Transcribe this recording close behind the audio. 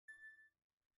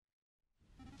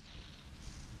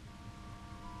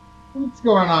What's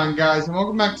going on, guys? And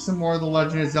welcome back to some more of the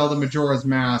Legend of Zelda Majora's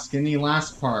Mask. In the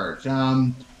last part,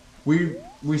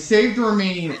 we saved the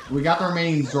remaining, we got the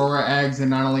remaining Zora eggs, and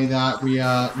not only that, we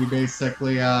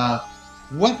basically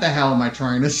what the hell am I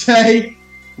trying to say?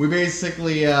 We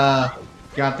basically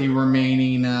got the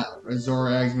remaining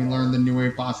Zora eggs. We learned the new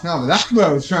wave boss. No, but that's what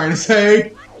I was trying to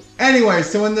say. Anyway,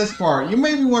 so in this part, you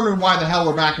may be wondering why the hell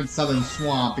we're back in Southern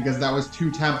Swamp, because that was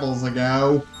 2 temples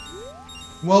ago.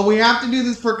 Well, we have to do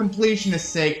this for completionist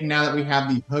sake now that we have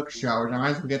the hook shot, which I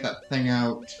might as well get that thing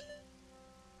out.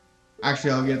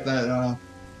 Actually, I'll get that,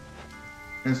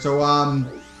 and so, I'm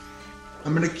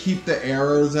gonna keep the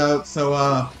arrows out, so,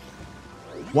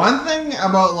 one thing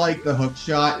about, like, the hook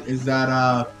shot is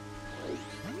that,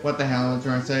 what the hell am I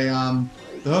trying to say,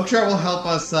 the hook shot will help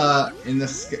us, in the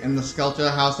Skulltula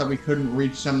house that we couldn't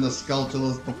reach some of the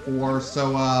Skulltulas before,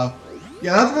 so,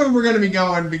 yeah, that's where we're gonna be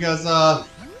going, because,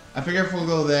 I figure if we'll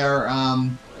go there,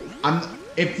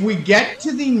 if we get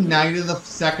to the night of the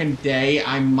second day,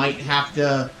 I might have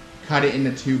to cut it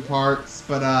into 2 parts,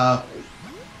 but,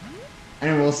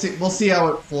 and we'll see how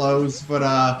it flows,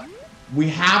 but, we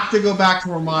have to go back to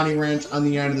Romani Ranch on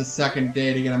the end of the second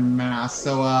day to get a mask,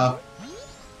 so,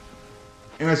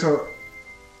 anyway, so,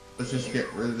 let's just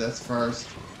get rid of this first.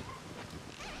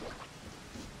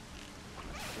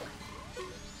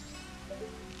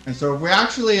 And so if we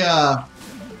actually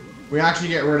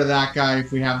get rid of that guy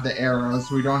if we have the arrows,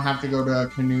 so we don't have to go to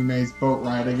Kanume's boat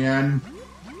ride again.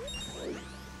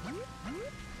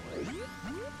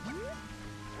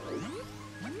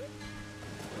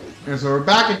 And so we're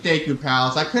back at Deku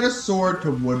Palace. I could have soared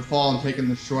to Woodfall and taken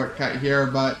the shortcut here,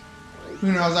 but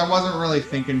who knows, I wasn't really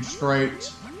thinking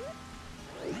straight.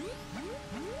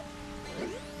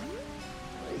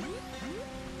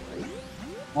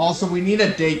 Also, we need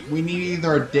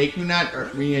either a Deku Nut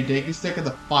or we need a Deku Stick or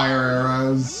the fire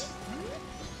arrows.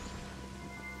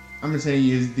 I'm just gonna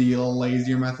use the little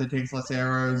lazier method, takes less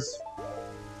arrows.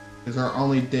 Is our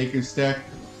only Deku Stick.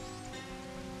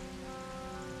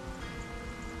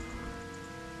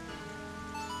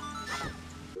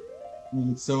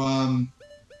 So,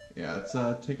 yeah, let's,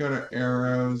 take out our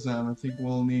arrows. I think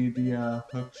we'll need the,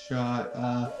 hook shot.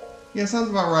 Yeah, sounds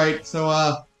about right. So,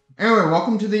 anyway,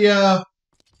 welcome to the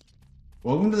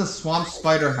Swamp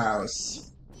Spider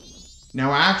House.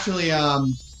 Now, actually,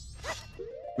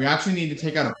 we actually need to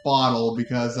take out a bottle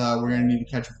because, we're gonna need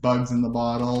to catch bugs in the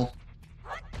bottle.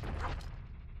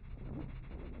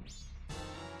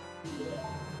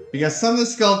 Because some of the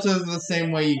skeletons are the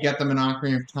same way you get them in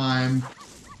Ocarina of Time.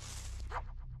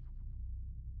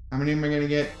 How many am I gonna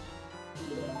get?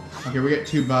 Okay, we get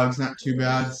 2 bugs, not too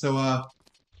bad. So,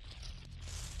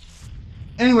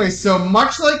 anyway, so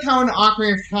much like how in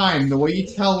Ocarina of Time, the way you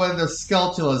tell whether there's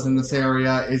Skulltulas in this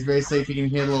area is basically if you can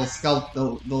hear the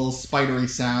little spidery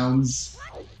sounds.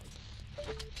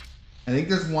 I think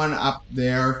there's one up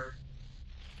there.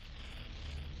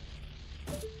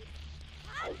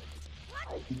 I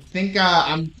think,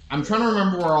 I'm trying to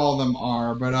remember where all of them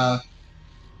are, but,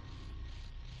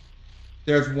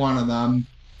 there's one of them.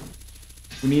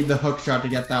 We need the hook shot to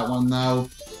get that one, though.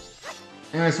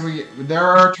 Anyway, so there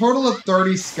are a total of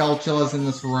 30 Skulltulas in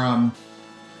this room.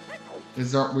 We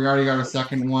already got a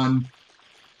second one.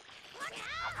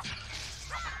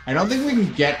 I don't think we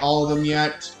can get all of them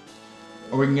yet.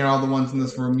 Or we can get all the ones in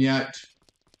this room yet.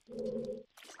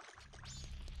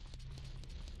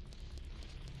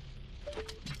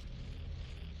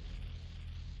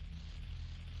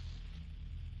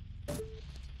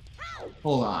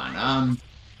 Hold on,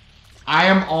 I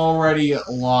am already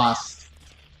lost.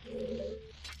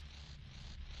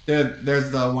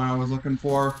 There's the one I was looking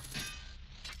for.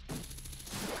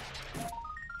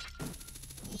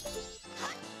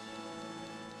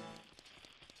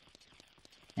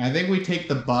 I think we take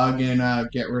the bug and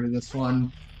get rid of this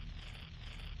one.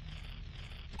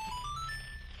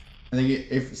 I think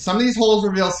if some of these holes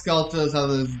reveal skeletons,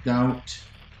 others don't.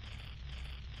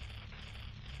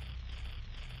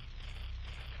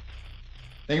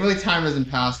 Thankfully, time doesn't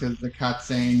pass because the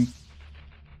cutscene.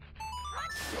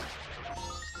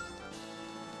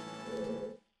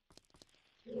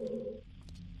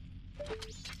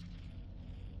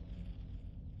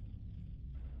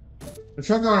 Let's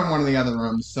try going in one of the other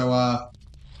rooms. So,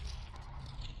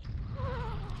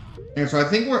 and so I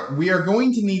think we are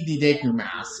going to need the Deku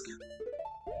Mask.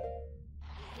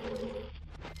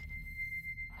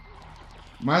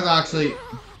 Might as well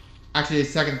actually, a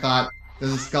second thought.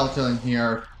 There's a skeleton in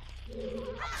here.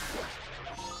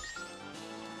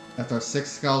 That's our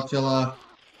 6th Skulltula.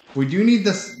 We do need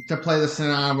this to play the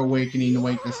Sonata of Awakening to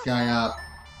wake this guy up.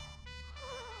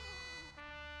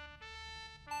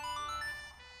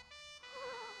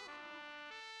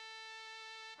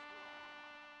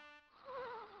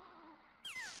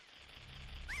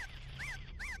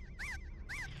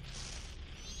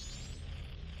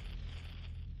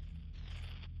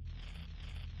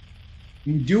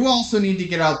 We do also need to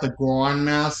get out the Goron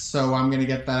mask, so I'm gonna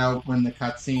get that out when the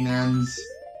cutscene ends.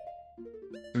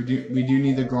 We do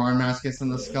need the Goron mask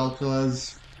and the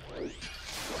Skulltulas.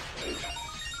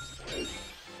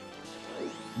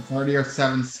 It's already our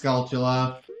 7th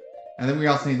Skulltula. And then we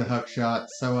also need the hook shot,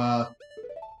 so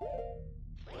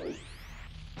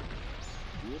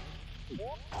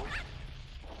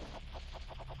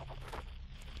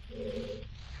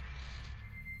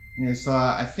yeah, so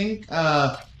I think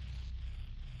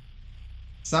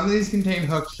some of these contain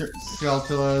hook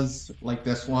Skulltulas, like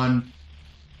this one.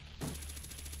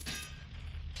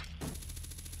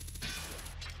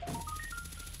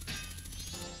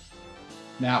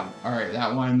 Alright,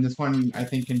 that one. This one I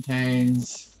think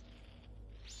contains.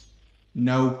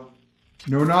 No.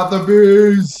 No, not the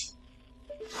bees!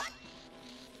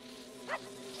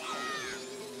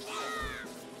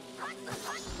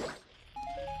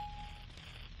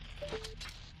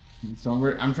 So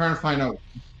I'm trying to find out.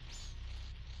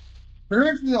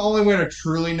 Pretty much the only way to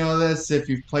truly know this, if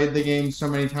you've played the game so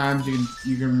many times,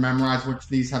 you can memorize which of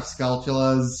these have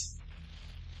Skulltulas.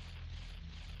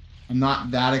 I'm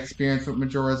not that experienced with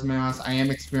Majora's Mask. I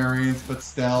am experienced, but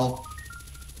still.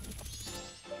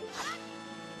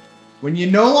 When you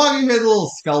no longer hear the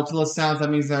little Skulltula sounds, that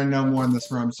means there are no more in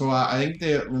this room. So I think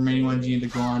the remaining ones you need to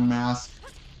go on mask.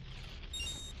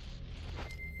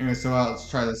 Anyway, so let's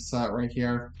try this right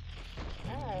here.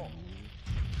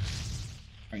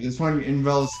 Alright, this one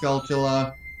involves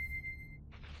Skulltula.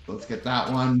 Let's get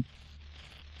that one.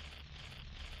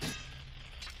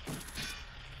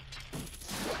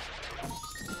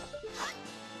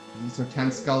 These are 10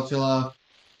 Skulltula.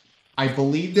 I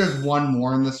believe there's one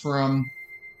more in this room.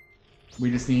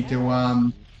 We just need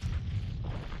to,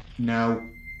 no.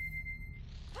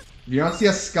 If you don't see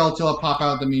a Skulltula pop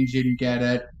out, that means you didn't get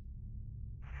it.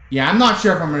 Yeah, I'm not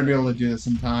sure if I'm going to be able to do this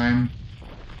in time.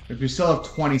 If we still have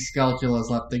 20 Skulltulas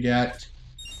left to get.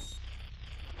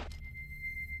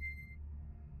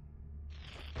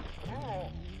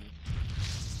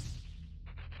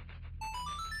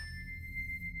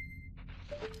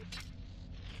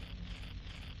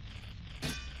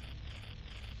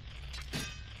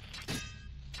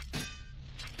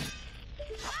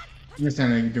 I'm just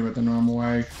going to do it the normal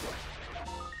way.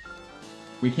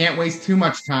 We can't waste too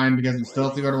much time because we still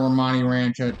have to go to Romani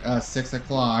Ranch at 6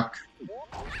 o'clock.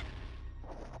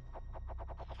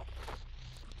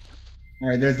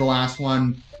 Alright, there's the last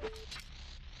one.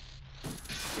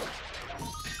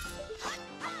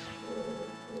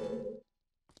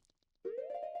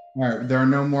 Alright, there are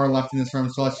no more left in this room,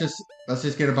 so let's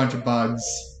just get a bunch of bugs.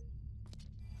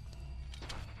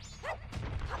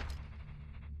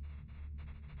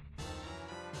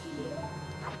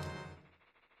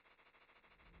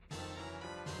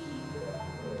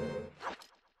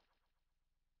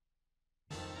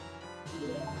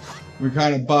 We're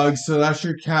kind of bugs, so that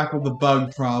should tackle the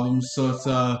bug problem. So let's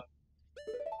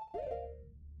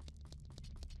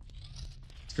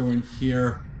go in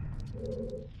here.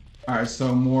 Alright,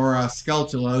 so more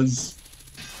Skulltulas.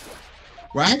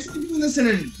 We're actually doing this in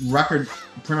a pretty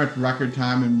much record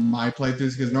time in my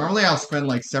playthroughs, because normally I'll spend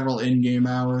like several in-game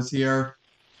hours here.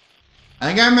 I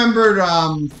think I remembered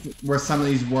where some of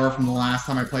these were from the last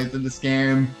time I played through this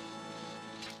game.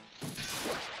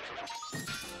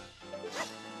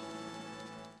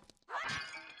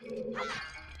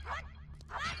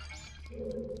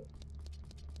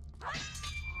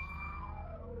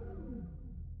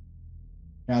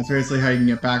 Yeah, it's basically how you can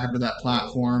get back up to that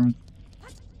platform.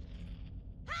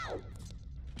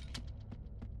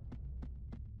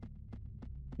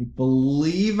 I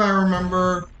believe I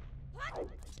remember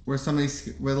where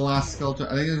where the last Skulltula.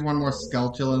 I think there's one more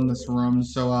Skulltula in this room.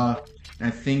 So I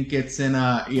think it's in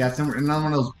yeah, it's in another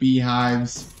one of those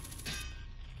beehives.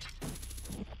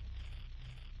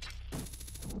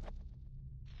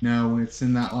 No, it's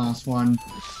in that last one,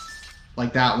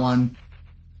 like that one.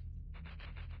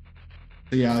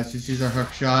 So yeah, let's just use our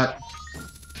hook shot.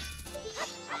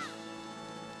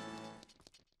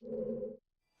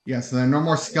 Yeah, so there are no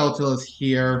more Skulltulas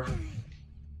here.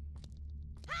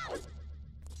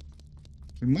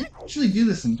 We might actually do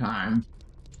this in time.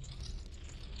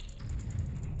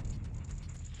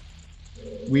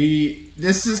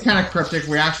 This is kind of cryptic.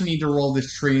 We actually need to roll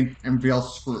this tree and reveal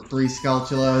 3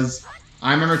 Skulltulas.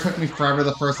 I remember it took me forever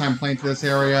the first time playing through this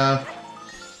area.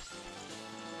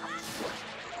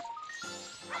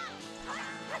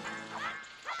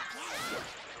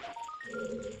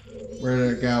 Where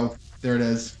did it go? There it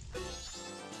is.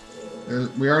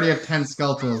 We already have 10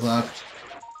 Skulltulas left.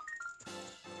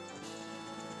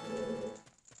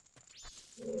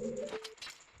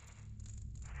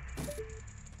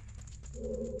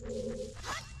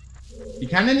 You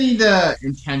kind of need to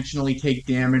intentionally take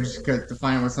damage to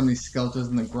find out what some of these skeletons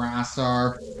in the grass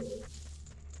are.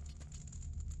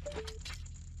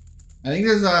 I think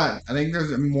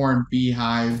there's more in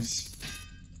beehives.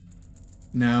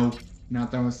 No, not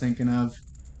that I was thinking of.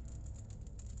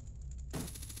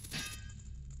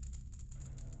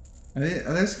 Are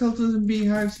there skeletons in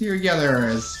beehives here? Yeah, there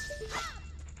is.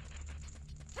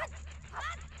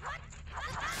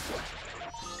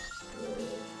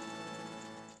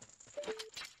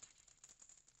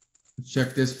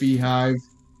 Check this beehive.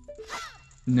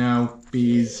 No,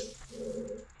 bees.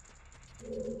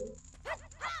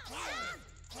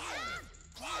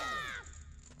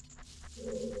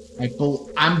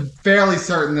 I'm fairly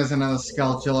certain there's another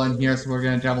skeleton in here, so we're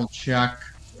gonna double check.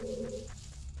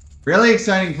 Really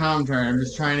exciting commentary. I'm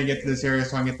just trying to get to this area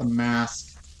so I can get the mask.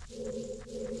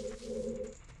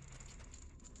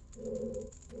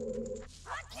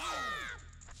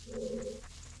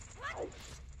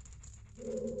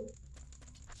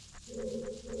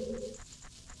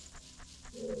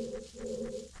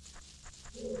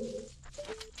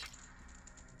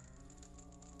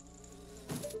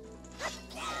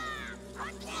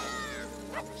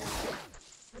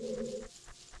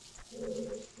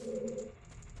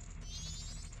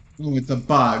 Ooh, it's a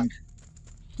bug.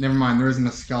 Never mind, there isn't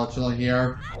a skeleton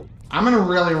here. I'm gonna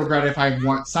really regret if I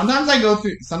want. Sometimes I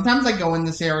go in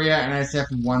this area and I just have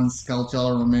one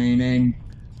skeleton remaining.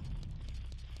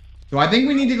 So I think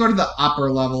we need to go to the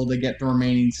upper level to get the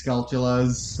remaining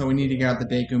skeletons. So we need to get out the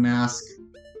Deku mask.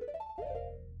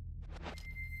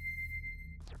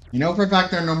 You know for a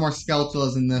fact there are no more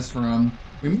skeletons in this room.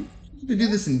 We might have to do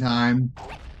this in time.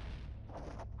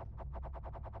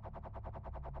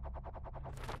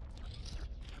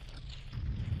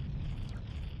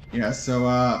 Yeah,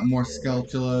 so, more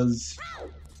skeletons.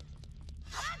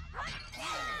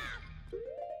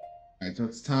 Alright, so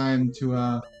it's time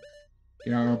to,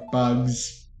 get our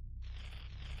bugs.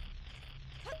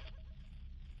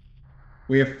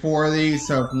 We have 4 of these,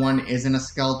 so if one isn't a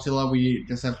skeleton, we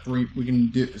just have 3. We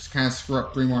can just kind of screw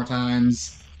up 3 more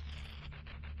times.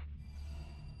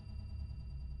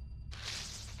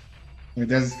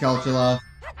 There's a skeleton.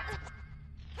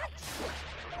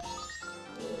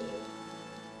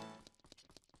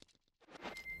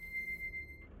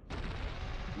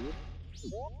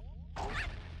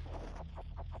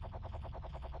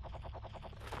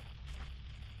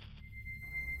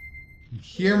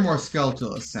 Hear more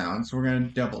skeletal sounds, so we're gonna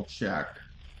double check.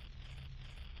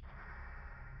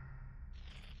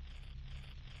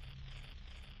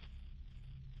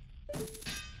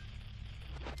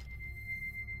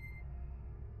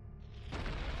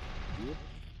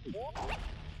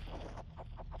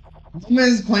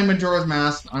 Sometimes playing Majora's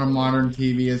Mask on a modern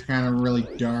TV is kind of really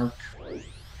dark.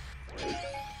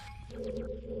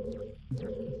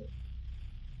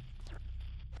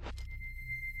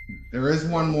 There's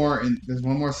one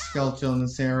more skeleton in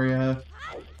this area.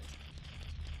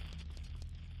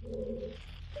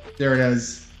 There it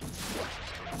is.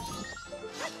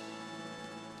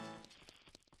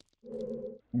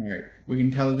 Alright, we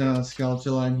can tell there's another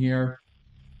skeleton in here.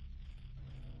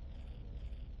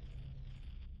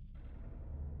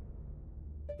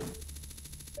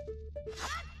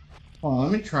 Oh,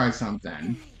 let me try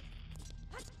something.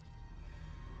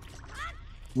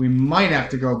 We might have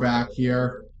to go back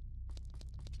here.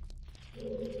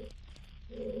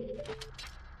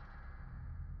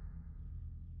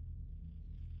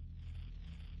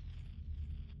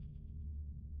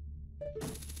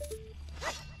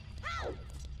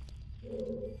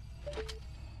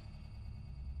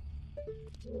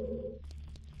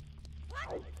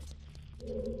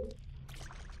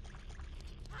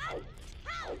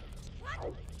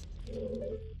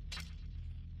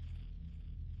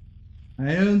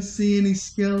 I don't see any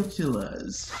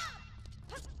skeletons.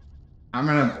 I'm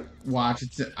gonna watch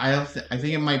it. I think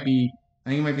it might be. I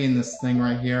think it might be in this thing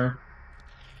right here.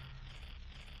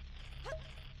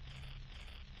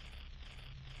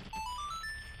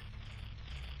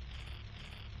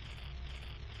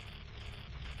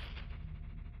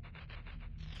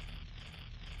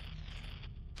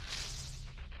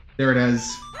 There it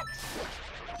is.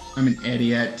 I'm an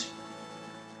idiot.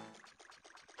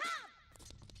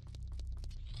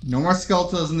 No more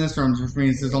skeletons in this room, which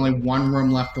means there's only one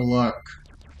room left to look.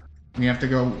 We have to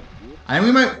go. I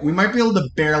think we might be able to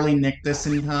barely nick this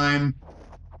in time,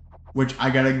 which I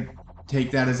gotta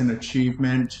take that as an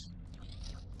achievement.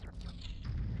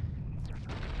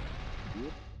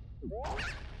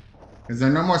 Because there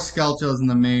are no more skeletons in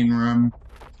the main room.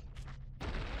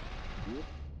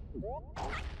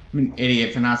 I'm an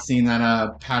idiot for not seeing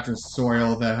that patch of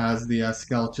soil that has the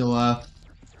skeleton.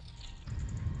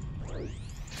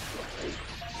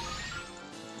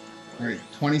 Alright,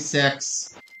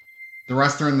 26. The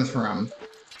rest are in this room.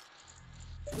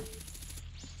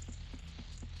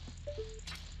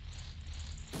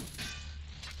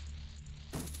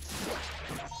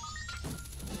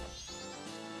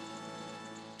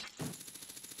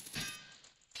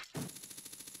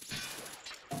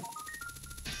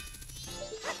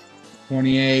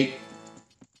 $28.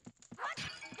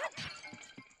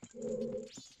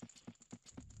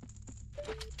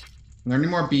 Are there any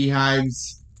more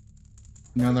beehives?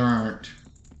 No, there aren't.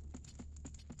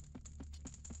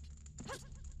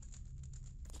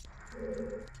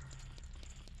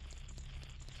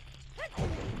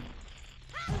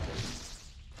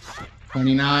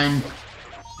 $29.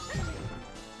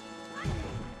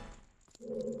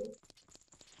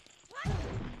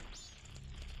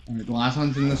 Alright, the last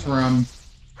one's in this room.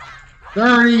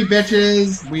 30,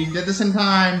 bitches! We did this in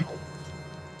time.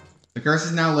 The curse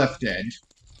is now lifted.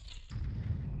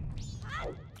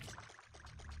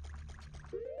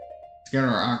 Let's get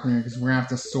our ocarina because we're gonna have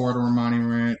to sword Romani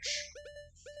Ranch.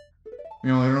 You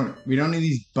know, we don't need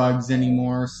these bugs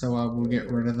anymore, so we'll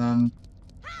get rid of them.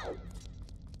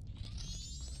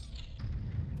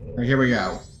 Alright, here we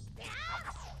go.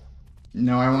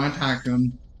 No, I want to attack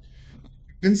them.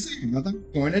 Been saying that I'm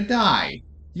going to die.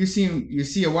 You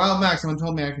see, a while back, someone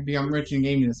told me I could become rich and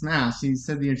gave me this mask. He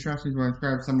said the instructions were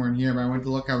inscribed somewhere in here, but I went to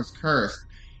look, I was cursed.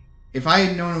 If I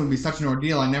had known it would be such an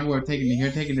ordeal, I never would have taken it here.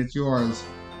 Take it, it's yours.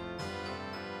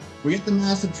 We get the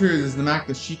Mask of Truth, is the mask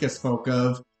that Sheikah spoke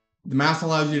of. The mask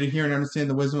allows you to hear and understand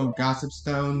the wisdom of gossip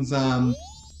stones.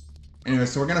 Anyway,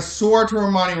 so we're gonna soar to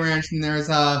Romani Ranch, and there's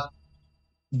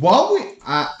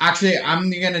actually, I'm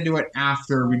gonna do it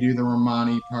after we do the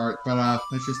Romani part, but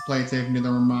let's just play it safe and do the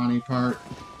Romani part.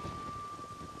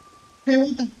 Hey,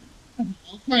 what the?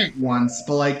 I'll try it once,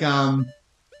 but like, we're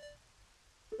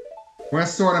gonna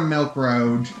soar to Milk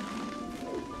Road.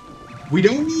 We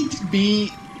don't need to be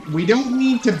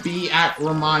at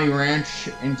Romani Ranch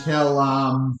until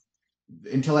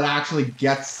it actually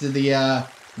gets to the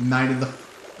night of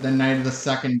the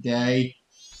second day.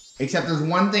 Except there's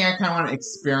one thing I kind of want to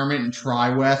experiment and try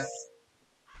with.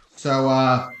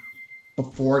 So,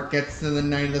 before it gets to the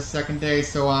night of the second day.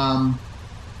 So,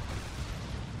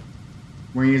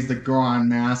 we're gonna use the Goron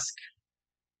mask.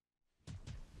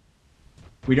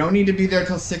 We don't need to be there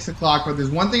till 6 o'clock, but there's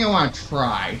one thing I want to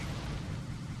try.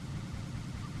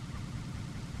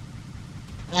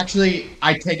 Actually,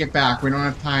 I take it back. We don't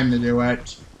have time to do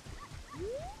it.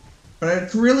 But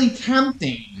it's really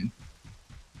tempting.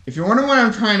 If you're wondering what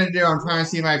I'm trying to do, I'm trying to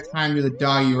see if I have time to do the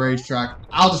doggy racetrack.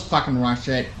 I'll just fucking rush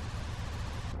it.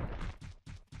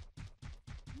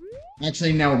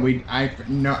 Actually, no.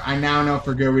 I now know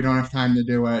for good we don't have time to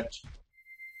do it.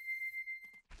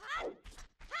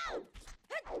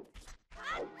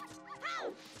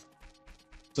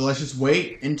 So let's just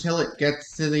wait until it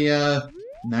gets to the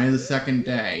night of the second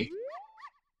day.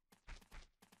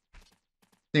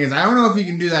 Thing is, I don't know if you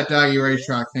can do that doggy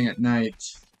racetrack thing at night.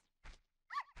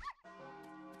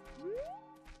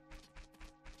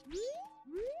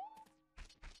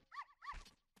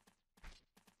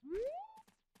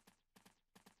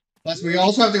 Plus, we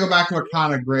also have to go back to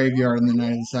Akana Graveyard in the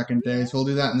night of the second day, so we'll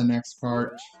do that in the next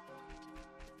part.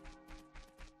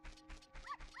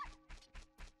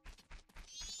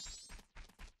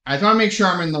 I just want to make sure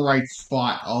I'm in the right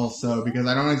spot also, because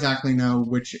I don't exactly know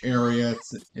which area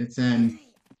it's in.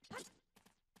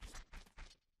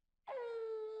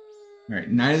 Alright,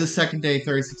 night of the second day,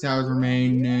 36 hours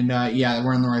remain, and yeah,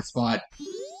 we're in the right spot.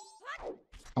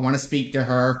 I want to speak to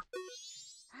her.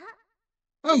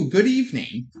 Oh, good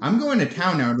evening. I'm going to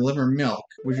town now to deliver milk.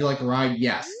 Would you like a ride?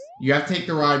 Yes. You have to take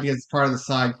the ride because it's part of the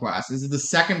side quest. This is the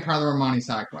second part of the Romani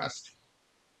side quest.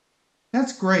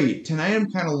 That's great. Tonight I'm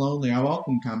kind of lonely. I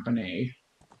welcome company.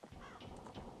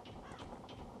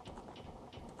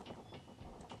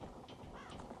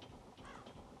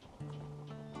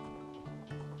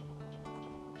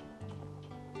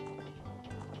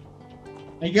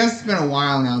 I guess it's been a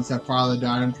while now since that father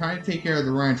died. I'm trying to take care of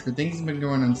the ranch, but things have been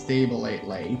going unstable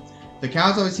lately. The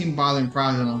cows always seem bothering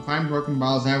Frozen. I'm finding broken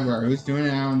bottles everywhere. Who's doing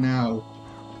it? I don't know.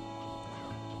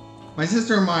 My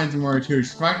sister reminds me more too.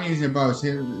 She's fighting using a bow.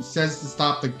 She says to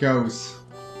stop the ghosts.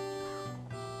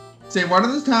 Say, what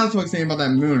are those townsfolk saying about that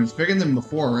moon? It's bigger than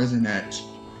before, isn't it?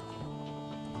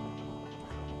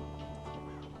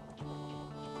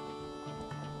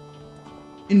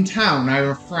 In town, I have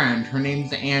a friend. Her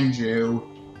name's Anju.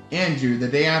 Anju, the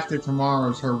day after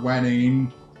tomorrow's her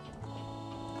wedding.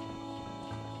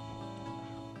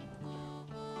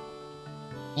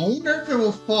 I wonder if it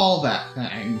will fall, that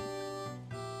thing.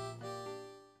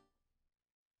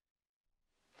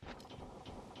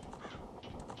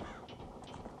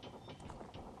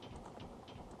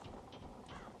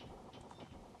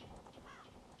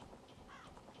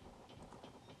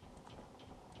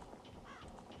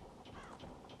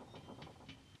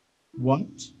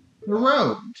 What? The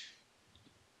road.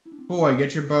 Boy,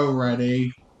 get your bow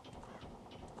ready.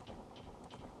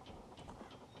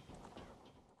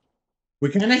 We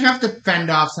kind of have to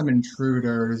fend off some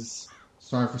intruders.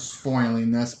 Sorry for spoiling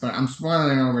this, but I'm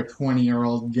spoiling over a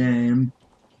 20-year-old game.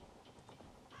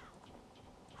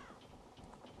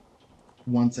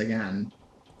 Once again.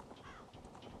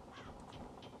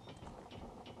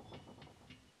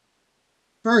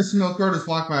 First, Milk Road is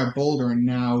blocked by a boulder, and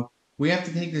now we have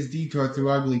to take this detour through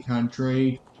Ugly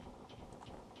Country.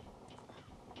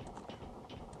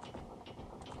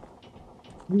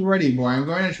 Be ready, boy. I'm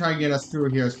going to try to get us through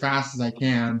here as fast as I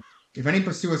can. If any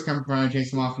pursuers come from, I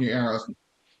chase them off with your arrows.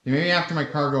 They may be after my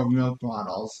cargo of milk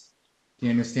bottles. Do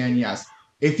you understand? Yes.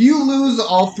 If you lose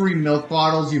all 3 milk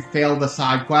bottles, you fail the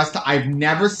side quest. I've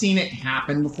never seen it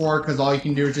happen before, because all you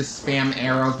can do is just spam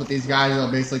arrows with these guys.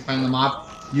 They'll basically fend them off.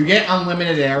 You get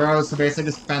unlimited arrows, so basically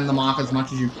just fend them off as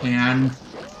much as you can.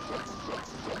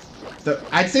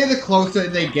 I'd say the closer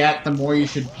they get, the more you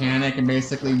should panic and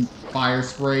basically fire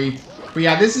spree. But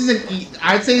yeah, this is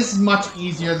I'd say this is much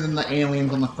easier than the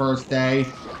aliens on the first day.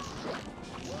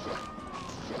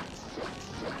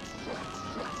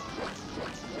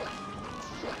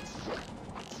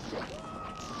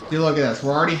 See, look at this.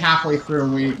 We're already halfway through,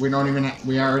 and we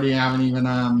already haven't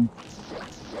even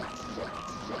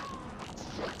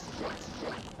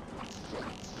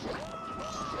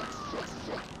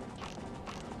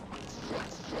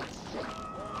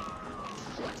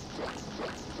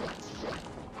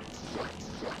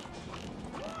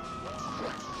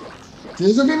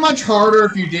This would be much harder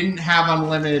if you didn't have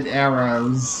unlimited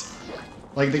arrows.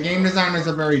 Like, the game designers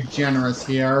are very generous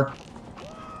here.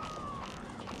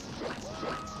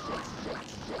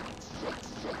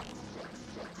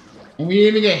 And we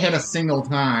didn't even get hit a single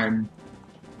time.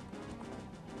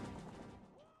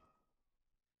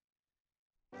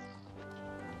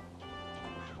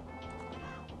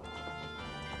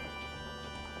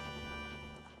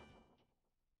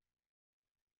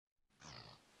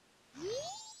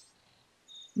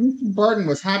 Mr. Barton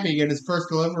was happy to get his first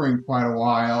delivery in quite a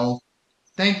while.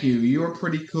 Thank you, you are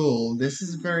pretty cool. This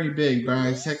is very big, but I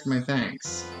accept my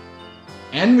thanks.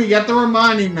 And we got the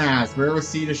reminding mask. Wear a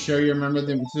receipt to show you remember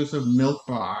the exclusive milk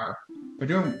bar. But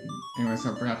anyways,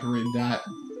 I forgot to read that.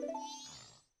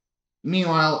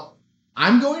 Meanwhile,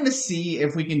 I'm going to see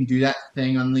if we can do that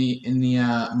thing in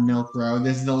the Milk Road.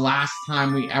 This is the last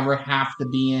time we ever have to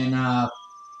be in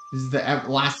this is the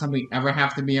last time we ever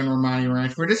have to be in Romani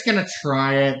Ranch. We're just gonna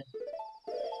try it.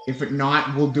 If it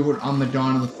not, we'll do it on the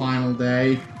dawn of the final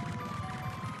day.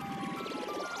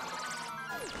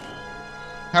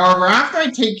 However, after I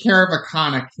take care of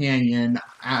Akana Canyon,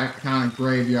 Akana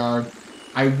Graveyard,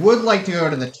 I would like to go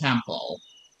to the temple.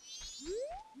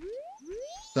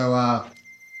 So,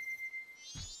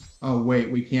 oh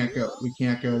wait, we can't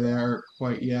go there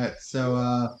quite yet.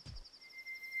 So,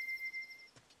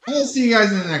 I'll see you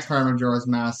guys in the next part of Majora's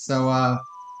Mask. So,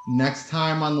 next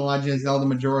time on The Legend of Zelda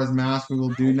Majora's Mask, we will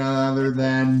do none other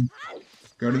than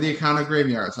go to the Akana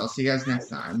Graveyard. So I'll see you guys next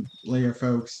time. Later,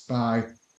 folks. Bye.